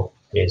 4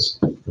 is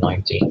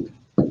 19.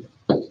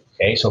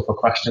 Okay, so for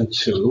question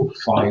 2,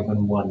 5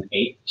 and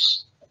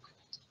 1/8.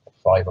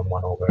 5 and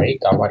 1 over 8.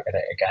 I'll write it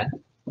out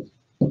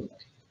again.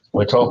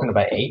 We're talking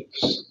about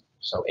 8s,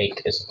 so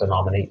 8 is the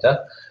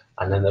denominator,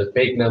 and then the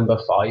big number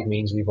 5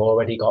 means we've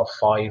already got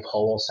 5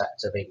 whole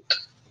sets of 8.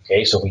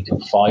 Okay, so we do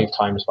 5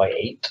 times by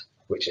 8,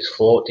 which is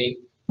 40,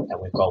 and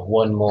we've got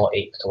 1 more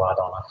 8 to add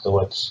on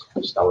afterwards,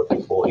 so that would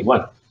be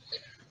 41.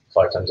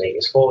 5 times 8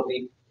 is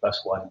 40,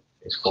 plus 1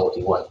 is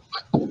 41.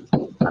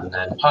 And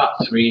then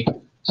part 3,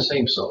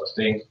 same sort of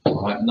thing,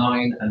 all right,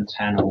 9 and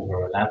 10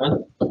 over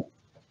 11.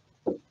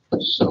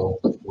 So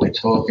we're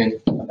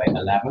talking about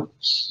 11s,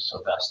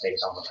 so that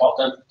stays on the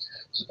bottom.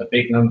 So the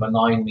big number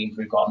 9 means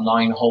we've got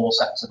 9 whole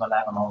sets of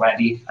 11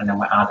 already, and then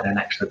we're adding an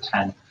extra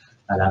 10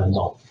 11s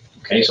on.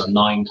 Okay, so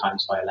 9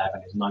 times by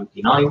 11 is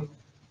 99,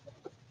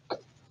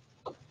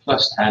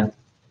 plus 10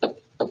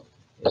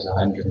 is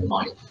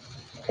 109.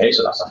 Okay,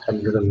 so that's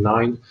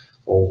 109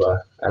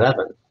 over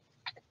 11.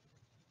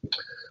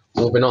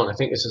 Moving on, I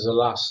think this is the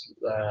last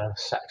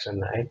section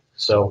now.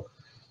 So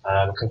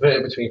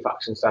convert between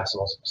fractions,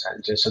 decimals, and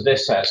percentages. So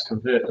this says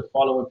convert the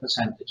following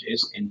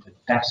percentages into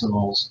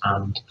decimals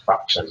and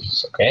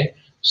fractions. Okay,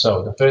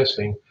 So the first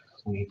thing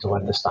we need to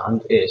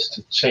understand is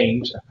to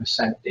change a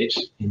percentage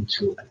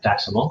into a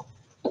decimal.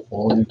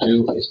 All you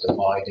do is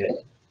divide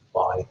it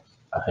by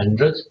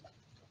 100,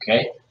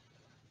 okay?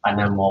 And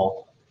then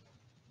we'll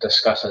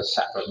discuss a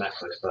separate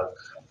method for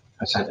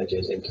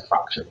percentages into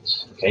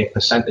fractions, okay?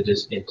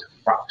 Percentages into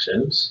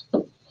fractions,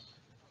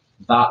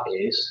 that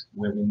is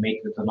where we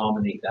make the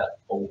denominator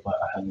over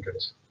 100,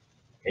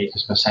 okay?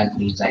 Because percent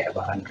means out of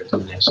 100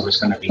 in there, so it's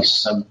going to be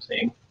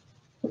something,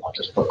 I'll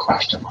just put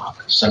question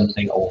mark,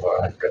 something over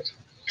 100.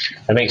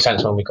 It makes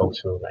sense when we go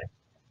through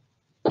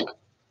now.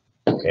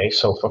 Okay,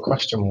 so for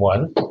question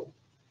 1,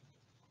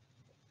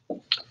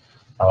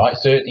 all right,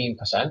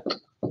 13%.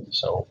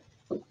 So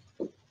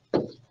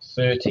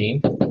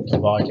 13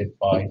 divided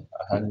by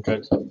 100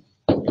 is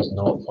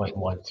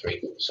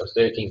 0.13. So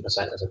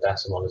 13% as a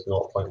decimal is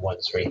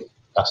 0.13.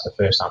 That's the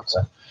first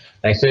answer.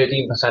 Now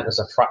 13% as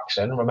a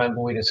fraction.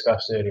 Remember we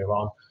discussed earlier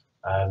on,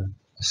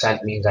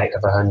 percent means out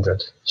of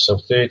 100. So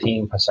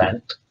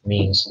 13%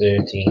 means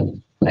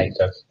 13 out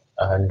of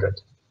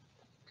 100.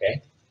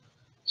 Okay,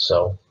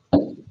 so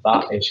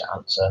that is your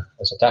answer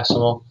as a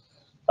decimal.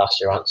 That's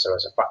your answer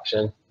as a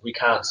fraction. We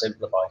can't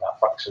simplify that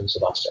fraction, so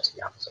that's just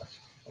the answer.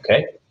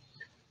 Okay,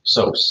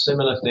 so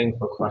similar thing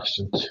for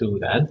question 2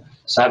 then.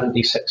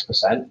 76%,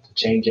 to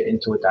change it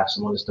into a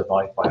decimal is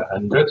divide by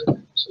 100.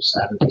 So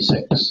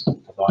 76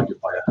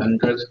 divided by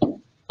 100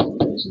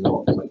 is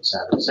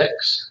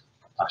 0.76.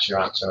 That's your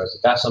answer as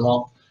a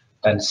decimal.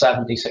 Then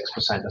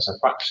 76% as a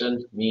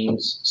fraction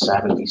means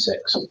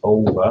 76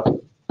 over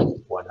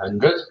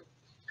 100.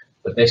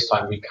 But this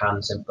time we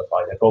can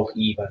simplify. They're both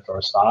even for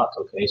a start,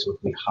 okay? So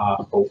if we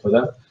half both of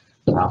them,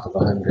 half of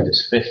 100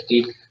 is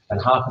 50,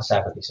 and half of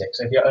 76.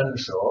 If you're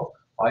unsure,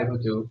 I will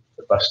do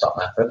the bus stop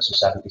method, so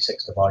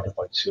 76 divided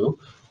by 2,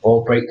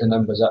 or break the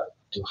numbers up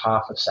to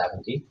half of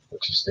 70,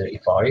 which is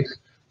 35,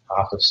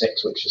 half of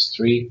 6, which is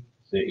 3,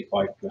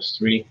 35 plus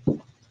 3,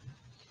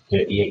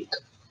 38.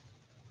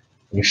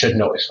 You should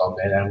notice from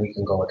there, then we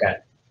can go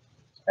again,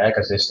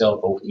 because they're still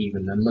both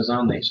even numbers,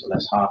 aren't they? So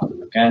let's half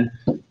them again.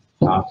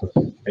 Half of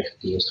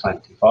 50 is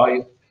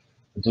 25.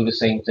 We'll do the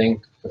same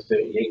thing for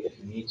 38 if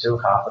you need to,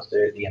 half of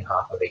 30 and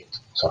half of 8.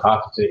 So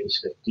half of 30 is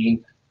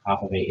 15,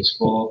 half of 8 is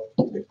 4,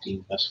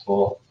 15 plus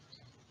 4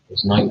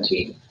 is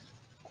 19.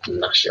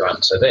 And that's your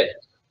answer there.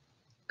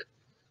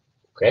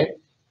 Okay.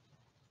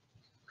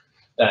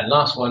 Then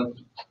last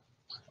one,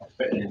 I'll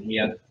fit it in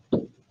here.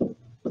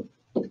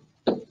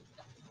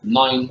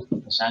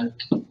 9%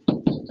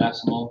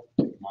 decimal,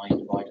 9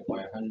 divided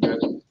by 100,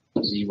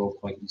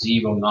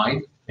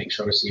 0.09. Make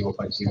sure it's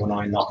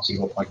 0.09, not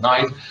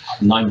 0.9.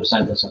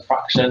 9% is a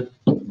fraction,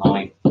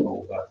 9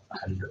 over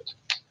 100.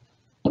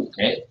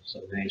 Okay,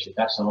 so there's your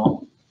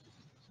decimal,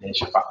 there's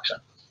your fraction.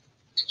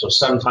 So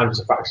sometimes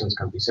the fractions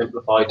can be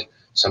simplified,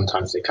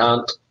 sometimes they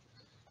can't.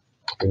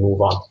 We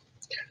move on.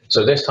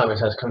 So this time it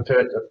says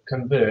convert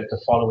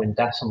the following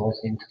decimals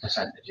into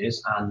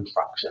percentages and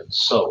fractions.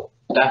 So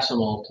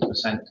decimal to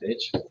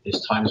percentage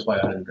is times by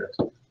 100,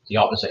 the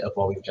opposite of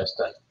what we've just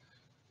done.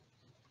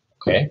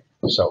 Okay,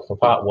 so for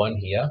part 1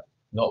 here,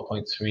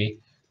 0.3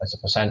 as a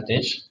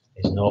percentage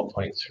is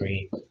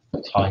 0.3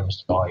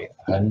 times by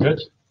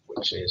 100,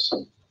 which is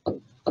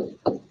 30%.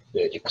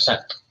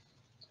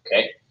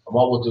 Okay, and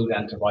what we'll do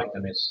then to write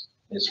them as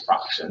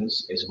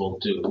fractions is we'll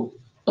do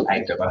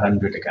out of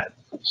 100 again.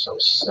 So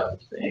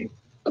something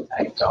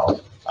out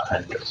of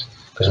 100,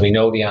 because we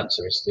know the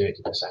answer is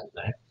 30%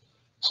 now.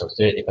 So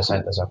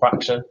 30% as a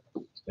fraction,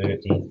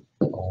 30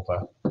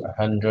 over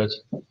 100,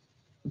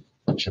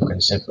 which you can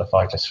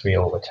simplify to 3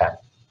 over 10.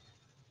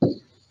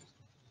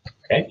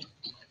 Okay,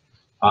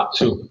 part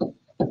 2.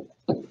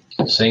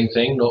 Same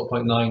thing,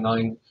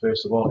 0.99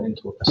 first of all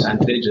into a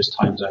percentage is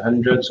times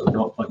 100, so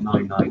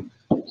 0.99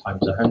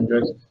 times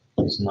 100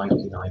 is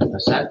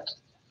 99%.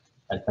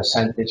 And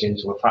percentage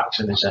into a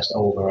fraction is just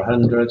over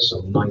 100,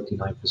 so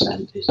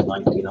 99% is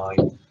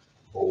 99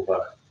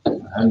 over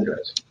 100.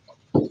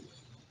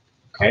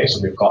 Okay, so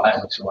we've got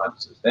our 2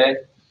 answers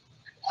there.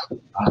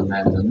 And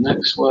then the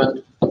next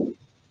one,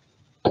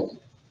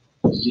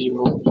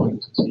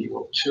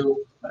 0.02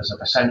 as a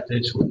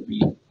percentage would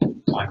be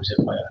times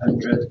it by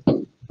 100,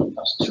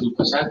 that's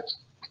 2%.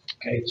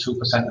 Okay,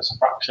 2% as a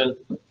fraction,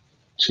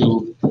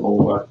 2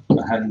 over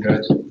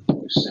 100,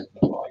 which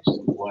simplifies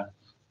to 1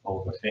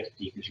 over 50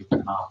 because you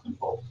can half them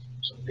both.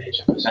 So there's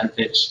your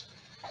percentage,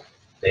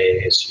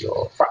 there's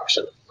your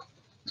fraction.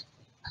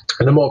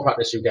 And the more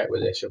practice you get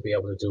with this, you'll be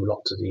able to do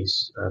lots of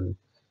these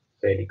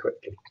fairly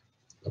quickly.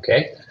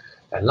 Okay,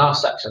 and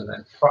last section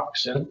then,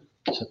 fraction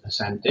to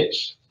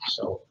percentage.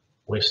 So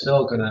we're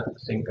still going to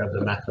think of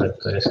the method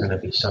that it's going to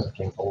be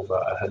something over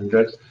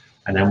 100,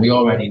 and then we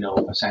already know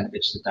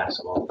percentage to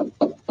decimal.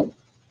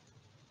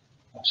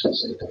 I should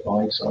say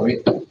divide,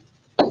 sorry.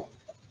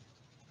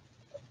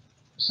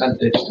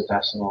 Percentage to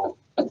decimal,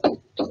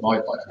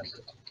 divide by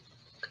 100.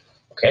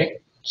 Okay,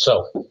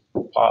 so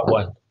part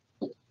 1,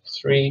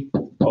 3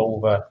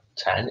 over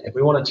 10. If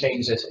we want to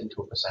change this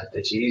into a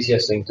percentage, the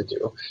easiest thing to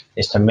do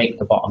is to make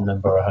the bottom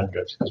number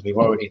 100, because we've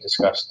already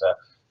discussed that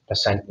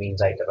percent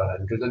means out of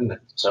 100, isn't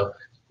it? So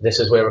This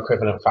is where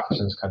equivalent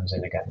fractions comes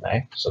in again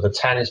now. So the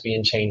 10 is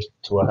being changed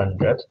to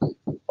 100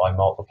 by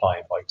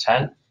multiplying by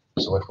 10.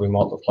 So if we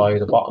multiply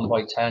the bottom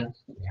by 10,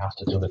 we have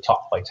to do the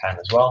top by 10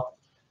 as well.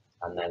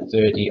 And then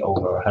 30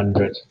 over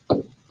 100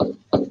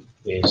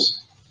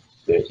 is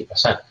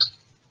 30%.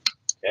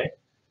 Okay.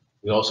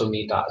 We also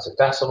need that as a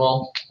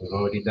decimal. We've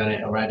already done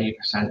it already.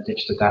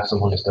 Percentage to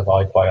decimal is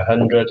divided by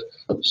 100.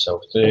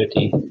 So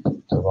 30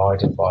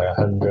 divided by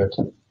 100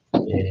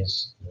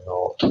 is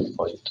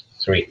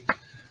 0.3.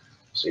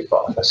 So you've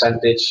got a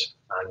percentage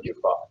and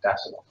you've got a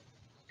decimal.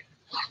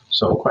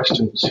 So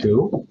question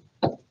 2,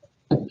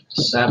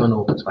 7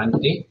 over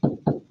 20.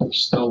 We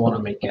still want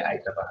to make it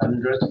out of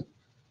 100.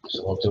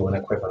 So we'll do an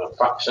equivalent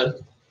fraction.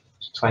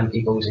 So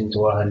 20 goes into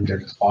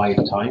 100 5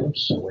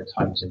 times. So we're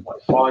timesing by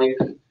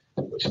 5,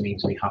 which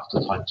means we have to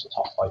times the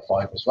top by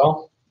 5 as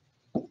well,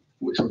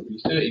 which would be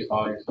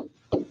 35.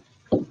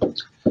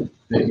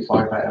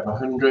 35 out of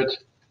 100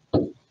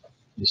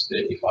 is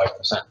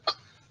 35%.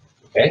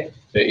 Okay,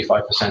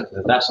 35% of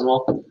the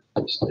decimal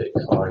is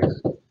 35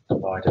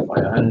 divided by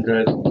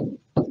 100,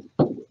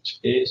 which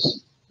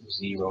is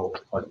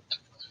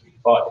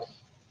 0.35.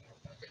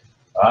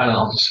 And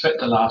I'll just fit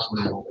the last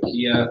one over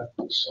here.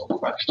 So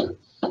question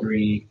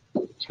 3,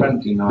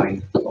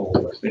 29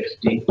 over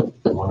 50.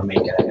 We want to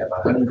make it out of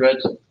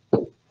 100.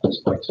 That's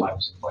by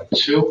times by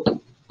 2.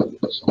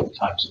 So we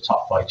times the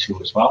top by 2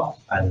 as well.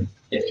 And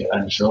if you're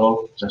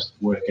unsure, just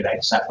work it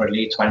out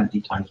separately. 20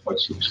 times by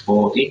 2 is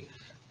 40.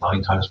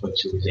 9 times by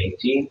 2 is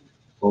 18.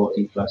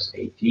 40 plus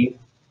 18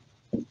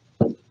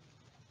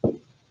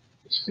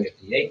 is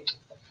 58.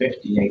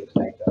 58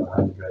 out of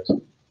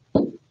 100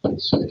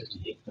 is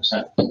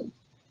 58%.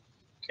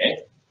 Okay,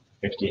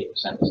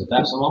 58% is a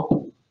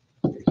decimal.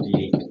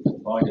 58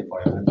 divided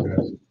by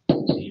 100,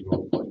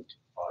 0.58.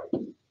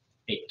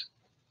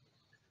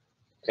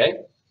 Okay,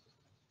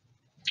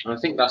 and I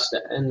think that's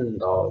the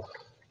end of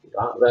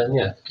that then,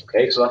 yeah.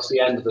 Okay, so that's the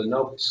end of the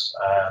notes.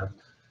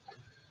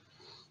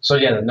 So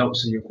yeah, the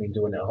notes that you've been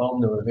doing at home,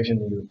 the revision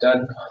that you've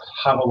done,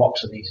 have a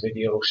watch of these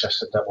videos just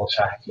to double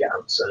check your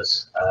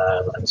answers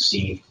and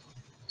see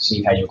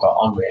how you got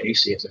on really,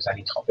 see if there's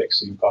any topics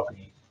that you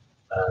probably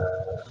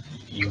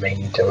you may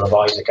need to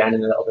revise again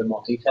in a little bit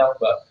more detail,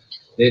 but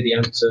they're the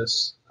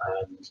answers.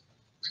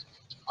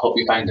 Hope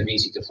you found them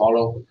easy to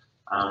follow,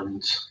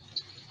 and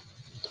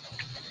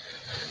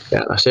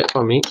yeah, that's it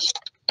from me.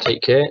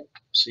 Take care,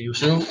 see you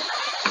soon.